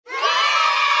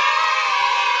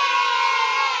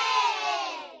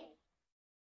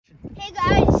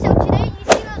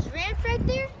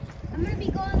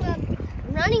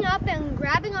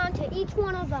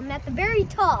them at the very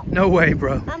top. No way,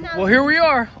 bro. Well, here we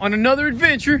are on another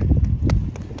adventure.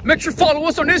 Make sure to follow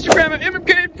us on Instagram at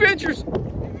MMK Adventures.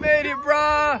 We made it,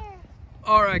 brah.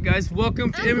 All right, guys,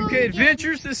 welcome to MMK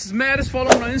Adventures. This is Mattis. Follow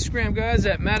me on Instagram, guys,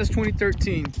 at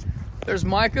Mattis2013. There's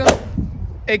Micah,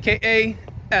 aka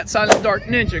at Silent Dark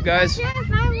Ninja, guys.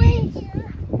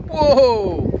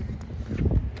 Whoa!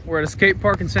 We're at a skate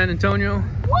park in San Antonio.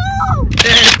 Whoa!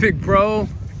 Epic, bro.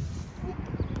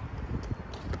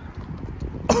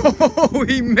 Oh,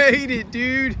 he made it,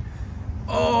 dude.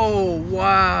 Oh,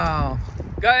 wow.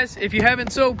 Guys, if you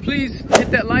haven't so, please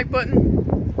hit that like button.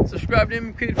 Subscribe to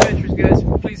MMK Adventures, guys.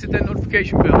 Please hit that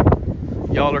notification bell.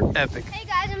 Y'all are epic. Hey,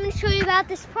 guys, I'm going to show you about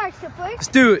this park. So first, let's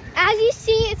do it. As you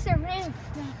see, it's a ramp.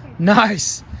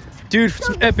 Nice. Dude, for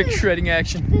So some epic is shredding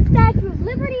action. The Statue of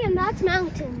Liberty, and that's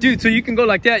mountain. Dude, so you can go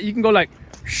like that. You can go like...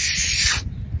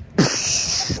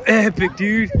 Epic,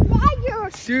 dude.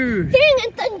 Dude. Thing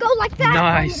and then go like that.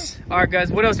 Nice. All right,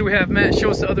 guys. What else do we have, Matt? Show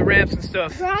us the other ramps and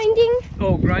stuff. Grinding.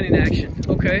 Oh, grinding action.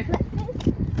 Okay.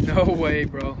 No way,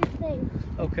 bro.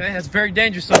 Okay, that's very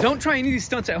dangerous. So don't try any of these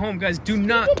stunts at home, guys. Do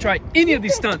not try any of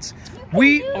these stunts.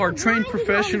 We are trained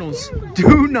professionals.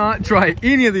 Do not try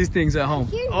any of these things at home.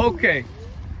 Okay.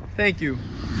 Thank you.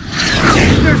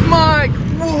 There's Mike.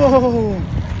 Whoa. All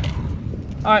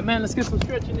right, man. Let's get some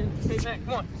stretching in. Hey, Matt,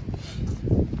 come on.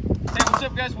 Hey, what's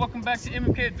up, guys? Welcome back to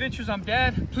MMK Adventures. I'm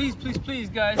Dad. Please, please, please,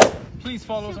 guys, please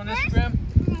follow us on Instagram.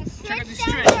 Check out this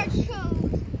stretch.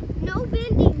 No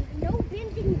bending. No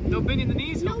bending. No bending the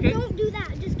knees? No, okay. don't do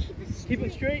that. Just keep it straight. Keep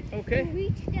it straight? Okay. And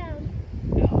reach down.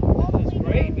 That's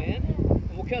great, man. And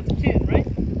we'll count to 10, right?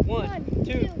 1,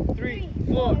 2, 3,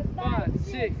 4, 5,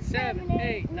 6, 7,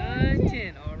 8, 9,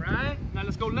 10. All right. Now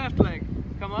let's go left leg.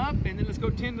 Come up, and then let's go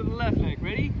 10 to the left leg.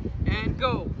 Ready? And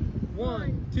go.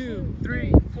 1, 2,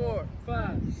 3, 4,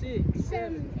 5, 6,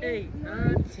 7, 8,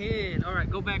 9, 10. All right,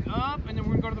 go back up, and then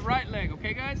we're gonna go to the right leg,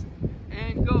 okay, guys?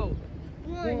 And go.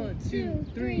 1, 2,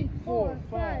 3, 4,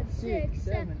 5, 6,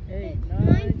 7, 8,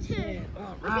 9, 10.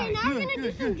 All right, okay, now we're gonna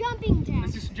do some jumping jacks.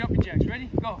 Let's do some jumping jacks. Ready?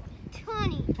 Go.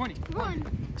 20. 20.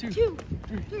 1, 2,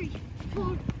 3,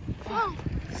 4, 5,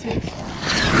 6, 9,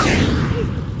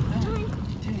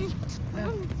 10,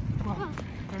 11, 12,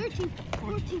 13,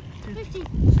 14, 15,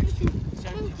 16,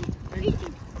 17,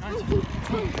 18, 19,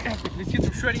 20. Epic. Let's get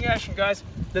some shredding action, guys.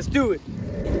 Let's do it.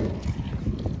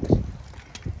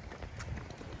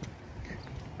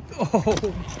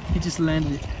 Oh, he just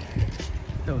landed it.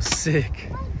 That was sick.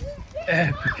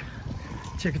 Epic.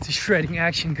 Check out the shredding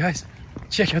action, guys.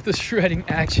 Check out the shredding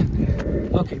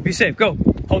action. Okay, be safe. Go.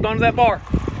 Hold on to that bar.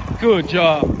 Good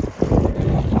job.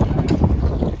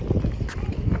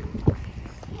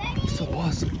 So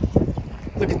awesome.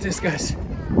 Look at this, guys.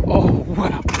 Oh,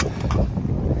 wow.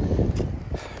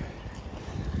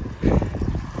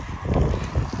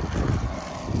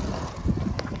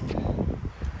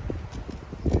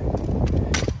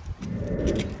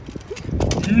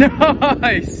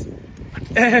 Nice.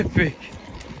 Epic.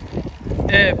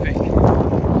 Epic.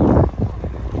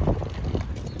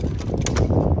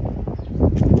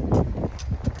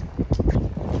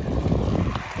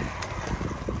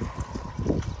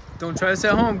 Don't try this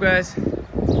at home, guys.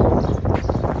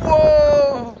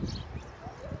 Whoa!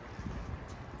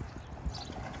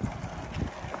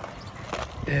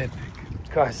 Epic.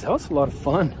 Guys, that was a lot of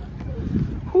fun.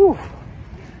 Whew.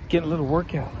 Getting a little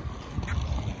workout.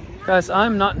 Guys,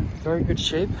 I'm not in very good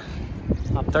shape.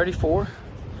 I'm 34.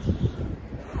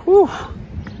 Whew.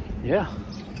 Yeah.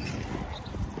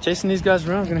 Chasing these guys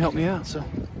around is gonna help me out, so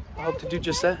I hope to do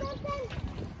just that.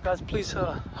 Guys, please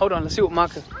hold on. Let's see what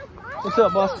Micah. What's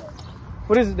up, boss?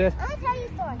 What is it, Dad? I'll tell you a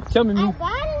story. Tell me, I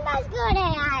ride my scooter.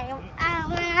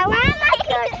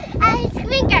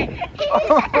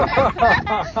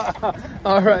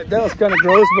 All right, that was kind of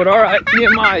gross, but all right.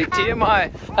 TMI,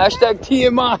 TMI. Hashtag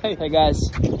TMI. Hey,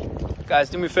 guys. Guys,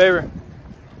 do me a favor.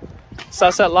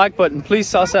 Sauce that like button. Please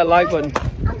sauce that like button. Can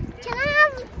I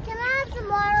have some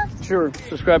more? Sure.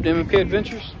 Subscribe to MMK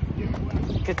Adventures.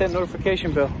 Hit that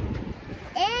notification bell.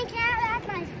 And can I have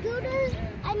my scooters?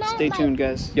 Stay tuned,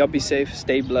 guys. Y'all be safe.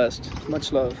 Stay blessed.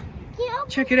 Much love. Yeah.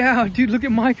 Check it out, dude. Look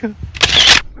at Micah.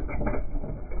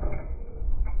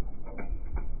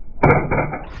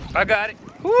 I got it.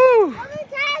 Woo! I'm gonna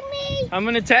tag me. I'm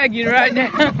gonna tag you right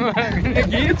now. We're gonna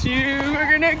get you.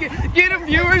 We're gonna get him,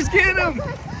 viewers. Get him.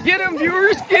 Get him,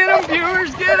 viewers. Get him,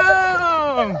 viewers. Get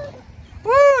him.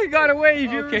 Woo! You got a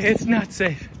wave. Okay, it's not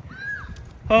safe.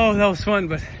 Oh, that was fun,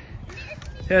 but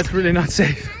that's really not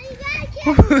safe.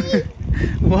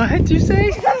 What you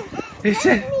say? They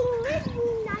said.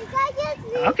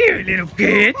 Okay, little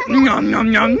kid. Nom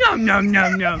nom nom nom nom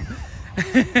nom nom.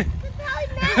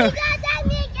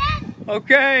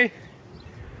 Okay.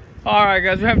 All right,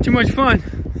 guys, we're having too much fun.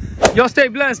 Y'all stay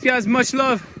blessed, guys. Much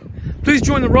love. Please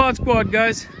join the Rod Squad,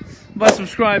 guys, by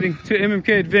subscribing to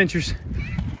MMK Adventures.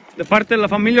 De parte de la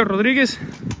familia Rodríguez,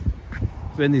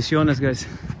 bendiciones, guys.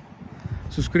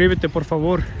 Suscríbete, por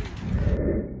favor.